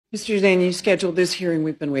Mr. Zane, you scheduled this hearing.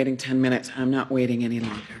 We've been waiting 10 minutes. I'm not waiting any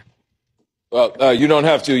longer. Well, you don't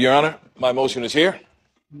have to, Your Honor. My motion is here.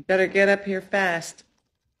 Better get up here fast.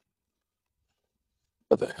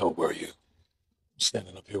 What the hell were you? I'm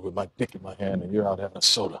standing up here with my dick in my hand, and you're out having a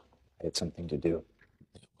soda. I had something to do.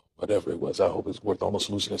 Whatever it was, I hope it's worth almost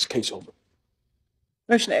losing this case over.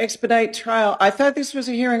 Motion to expedite trial. I thought this was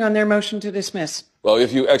a hearing on their motion to dismiss. Well,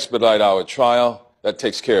 if you expedite our trial, that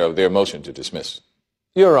takes care of their motion to dismiss.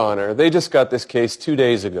 Your Honor, they just got this case 2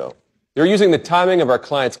 days ago. They're using the timing of our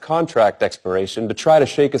client's contract expiration to try to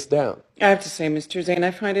shake us down. I have to say, Mr. Zane,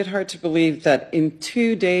 I find it hard to believe that in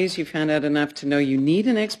 2 days you found out enough to know you need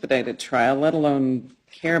an expedited trial, let alone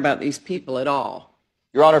care about these people at all.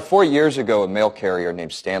 Your Honor, 4 years ago, a mail carrier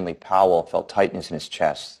named Stanley Powell felt tightness in his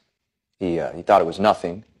chest. He thought it was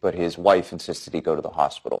nothing, but his wife insisted he go to the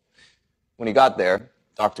hospital. When he got there,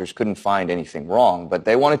 doctors couldn't find anything wrong, but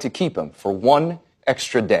they wanted to keep him for 1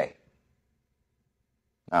 extra day.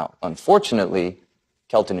 Now, unfortunately,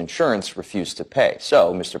 Kelton Insurance refused to pay.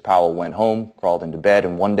 So Mr. Powell went home, crawled into bed,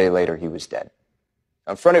 and 1 day later he was dead.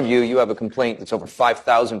 Now, in front of you, you have a complaint that's over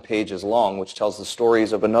 5,000 pages long, which tells the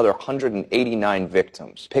stories of another 189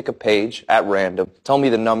 victims. Pick a page at random, tell me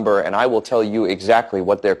the number, and I will tell you exactly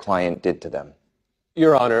what their client did to them.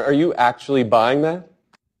 Your Honor, are you actually buying that?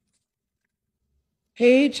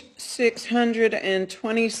 Page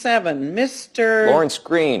 627, Mr. Lawrence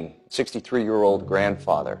Green, 63-year-old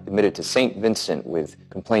grandfather, admitted to St. Vincent with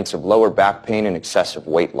complaints of lower back pain and excessive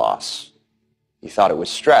weight loss. He thought it was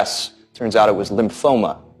stress. Turns out it was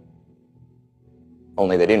lymphoma.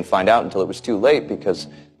 Only they didn't find out until it was too late because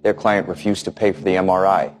their client refused to pay for the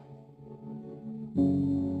MRI.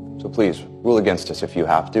 So please, rule against us if you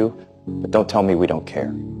have to, but don't tell me we don't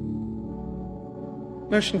care.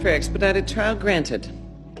 Motion for expedited trial granted.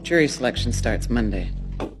 Jury selection starts Monday.